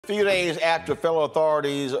A few days after federal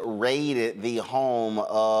authorities raided the home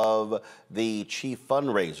of the chief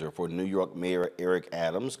fundraiser for New York Mayor Eric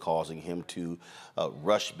Adams, causing him to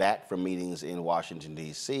rush back from meetings in Washington,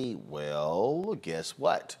 D.C., well, guess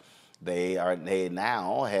what? They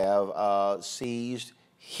now have seized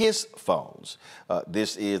his phones.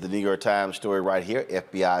 This is the New York Times story right here.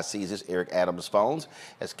 FBI seizes Eric Adams' phones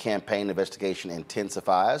as campaign investigation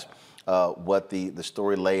intensifies. What the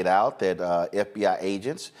story laid out that FBI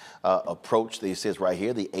agents approached, it says right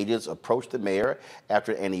here, the agents approached the mayor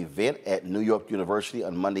after an event at New York University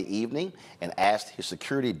on Monday evening and asked his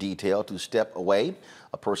security detail to step away.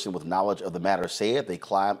 A person with knowledge of the matter said they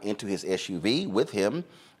climbed into his SUV with him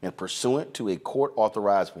and, pursuant to a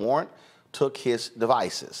court-authorized warrant, took his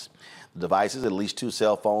devices. The devices, at least 2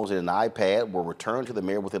 cell phones and an iPad, were returned to the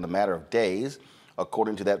mayor within a matter of days,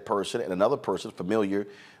 according to that person and another person familiar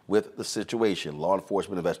with the situation. Law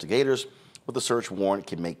enforcement investigators with a search warrant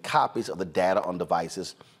can make copies of the data on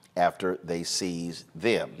devices after they seize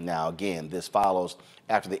them. Now, again, this follows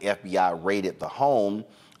after the FBI raided the home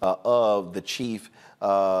of the chief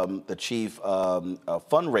fundraiser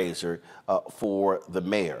for the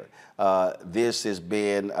mayor. This has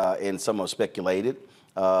been, and some have speculated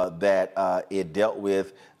that it dealt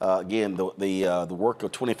with, again, the work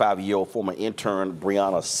of 25-year-old former intern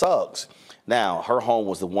Brianna Suggs. Now, her home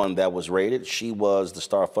was the one that was raided. She was the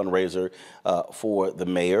star fundraiser for the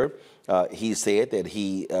mayor. He said that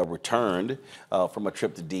he returned from a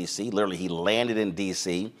trip to D.C. Literally, he landed in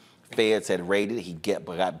D.C. Feds had raided. He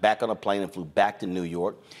got back on a plane and flew back to New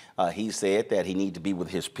York. He said that he needed to be with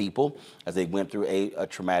his people as they went through a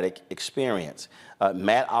traumatic experience.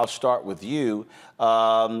 Matt, I'll start with you.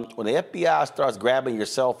 When the FBI starts grabbing your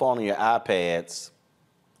cell phone and your iPads,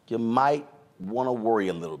 you might want to worry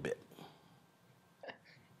a little bit.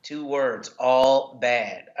 2 words, all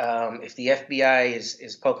bad. If the FBI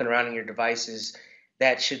is poking around in your devices,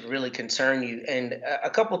 that should really concern you. And a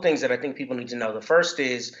couple things that I think people need to know. The first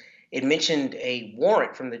is it mentioned a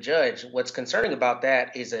warrant from the judge. What's concerning about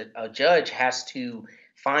that is a judge has to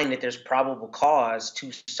find that there's probable cause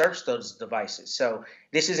to search those devices. So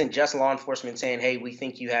this isn't just law enforcement saying, hey, we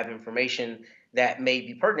think you have information that may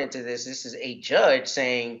be pertinent to this. This is a judge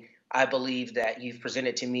saying, I believe that you've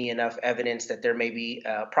presented to me enough evidence that there may be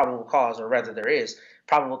probable cause, or rather there is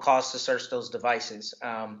probable cause to search those devices.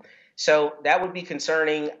 So that would be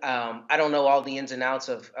concerning. I don't know all the ins and outs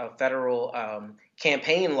of federal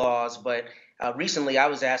campaign laws, but recently I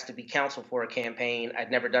was asked to be counsel for a campaign. I'd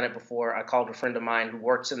never done it before. I called a friend of mine who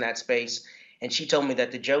works in that space, and she told me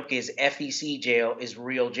that the joke is FEC jail is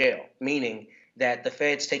real jail, meaning that the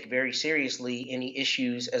feds take very seriously any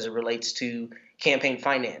issues as it relates to campaign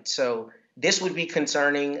finance. So this would be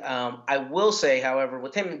concerning. I will say, however,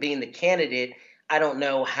 with him being the candidate, I don't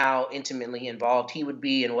know how intimately involved he would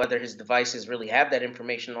be and whether his devices really have that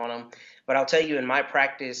information on them. But I'll tell you, in my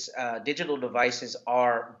practice, digital devices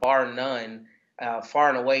are, bar none, far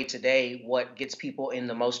and away today, what gets people in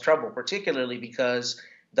the most trouble, particularly because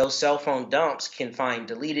those cell phone dumps can find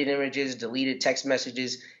deleted images, deleted text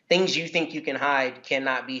messages. Things you think you can hide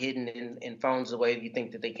cannot be hidden in phones the way you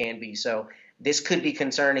think that they can be. So this could be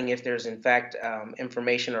concerning if there's, in fact,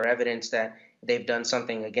 information or evidence that they've done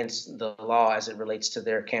something against the law as it relates to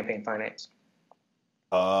their campaign finance.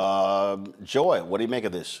 Joy, what do you make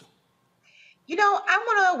of this? You know, I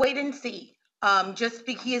want to wait and see. Just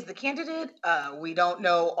because he is the candidate, we don't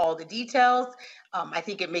know all the details. I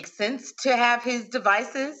think it makes sense to have his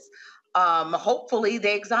devices. Hopefully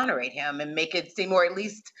they exonerate him and make it seem, or at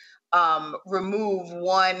least remove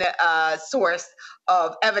one source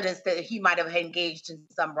of evidence that he might have engaged in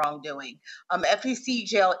some wrongdoing. FEC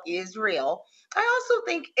jail is real. I also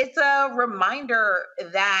think it's a reminder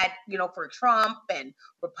that, you know, for Trump and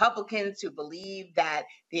Republicans who believe that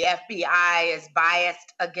the FBI is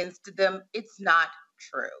biased against them, it's not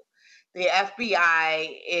true. The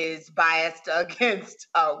FBI is biased against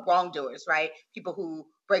wrongdoers, right? People who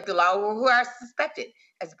break the law or who are suspected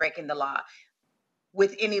as breaking the law.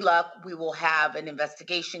 With any luck, we will have an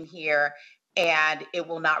investigation here and it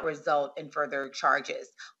will not result in further charges.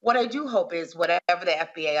 What I do hope is whatever the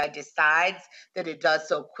FBI decides, that it does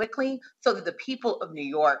so quickly so that the people of New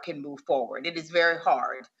York can move forward. It is very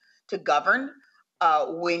hard to govern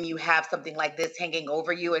when you have something like this hanging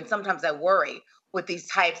over you. And sometimes I worry with these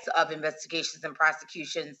types of investigations and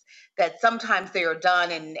prosecutions that sometimes they are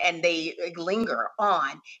done and they linger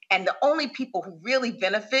on. And the only people who really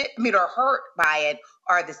benefit, or hurt by it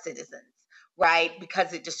are the citizens, right?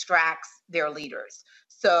 Because it distracts their leaders.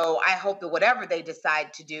 So I hope that whatever they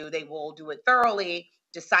decide to do, they will do it thoroughly,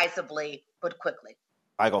 decisively, but quickly.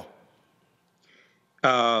 Michael.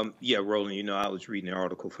 Yeah, Roland, I was reading an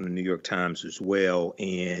article from the New York Times as well,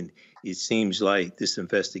 and it seems like this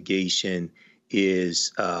investigation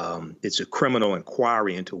is it's a criminal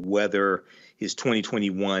inquiry into whether his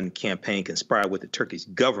 2021 campaign conspired with the Turkish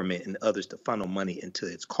government and others to funnel money into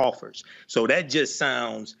its coffers. So that just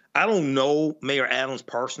sounds, I don't know Mayor Adams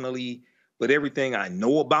personally, but everything I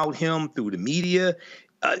know about him through the media,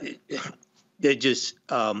 uh,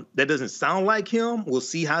 that doesn't sound like him. We'll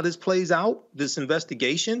see how this plays out, this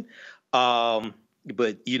investigation. But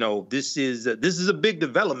this is a big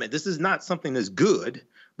development. This is not something that's good,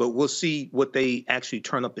 but we'll see what they actually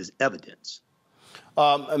turn up as evidence.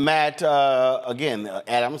 Matt, again,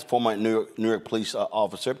 Adams, former New York police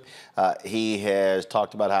officer, he has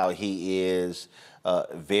talked about how he is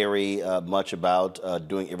very much about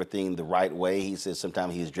doing everything the right way. He says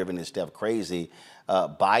sometimes he's driven his staff crazy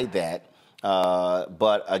by that.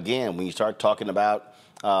 But again, when you start talking about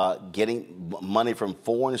getting money from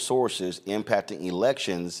foreign sources impacting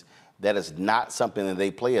elections, that is not something that they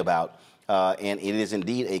play about. And it is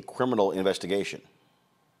indeed a criminal investigation.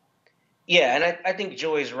 Yeah, and I think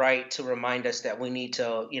Joy is right to remind us that we need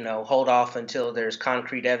to, hold off until there's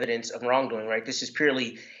concrete evidence of wrongdoing, right? This is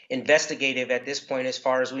purely investigative at this point, as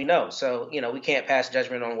far as we know. So, we can't pass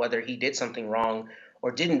judgment on whether he did something wrong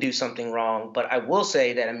or didn't do something wrong. But I will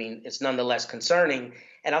say that, it's nonetheless concerning.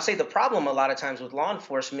 And I'll say the problem a lot of times with law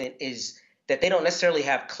enforcement is that they don't necessarily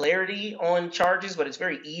have clarity on charges, but it's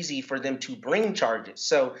very easy for them to bring charges.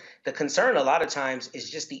 So the concern a lot of times is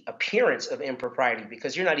just the appearance of impropriety,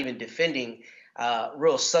 because you're not even defending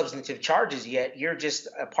real substantive charges yet. You're just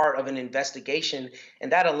a part of an investigation.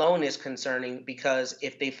 And that alone is concerning, because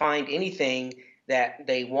if they find anything that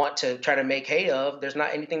they want to try to make hay of, there's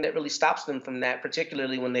not anything that really stops them from that,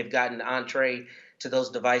 particularly when they've gotten entree to those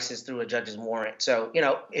devices through a judge's warrant. So,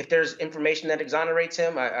 if there's information that exonerates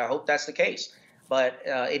him, I hope that's the case. But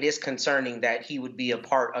it is concerning that he would be a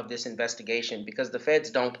part of this investigation, because the feds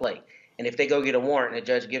don't play. And if they go get a warrant and a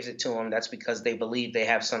judge gives it to them, that's because they believe they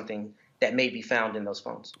have something that may be found in those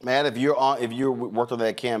phones. Man, if you worked on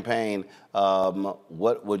that campaign,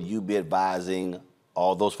 what would you be advising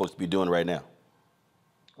all those folks to be doing right now?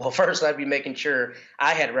 Well, first, I'd be making sure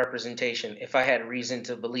I had representation if I had reason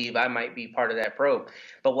to believe I might be part of that probe.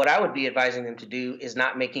 But what I would be advising them to do is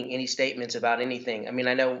not making any statements about anything.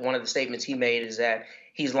 I know one of the statements he made is that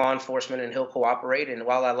he's law enforcement and he'll cooperate. And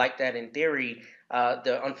while I like that in theory,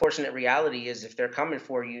 the unfortunate reality is if they're coming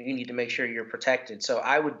for you, you need to make sure you're protected. So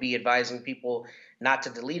I would be advising people not to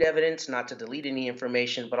delete evidence, not to delete any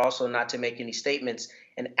information, but also not to make any statements,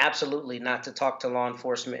 and absolutely not to talk to law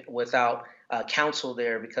enforcement without counsel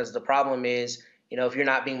there, because the problem is, if you're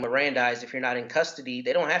not being Mirandized, if you're not in custody,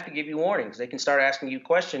 they don't have to give you warnings. They can start asking you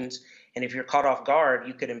questions. And if you're caught off guard,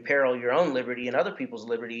 you could imperil your own liberty and other people's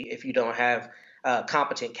liberty if you don't have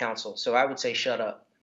competent counsel. So I would say shut up.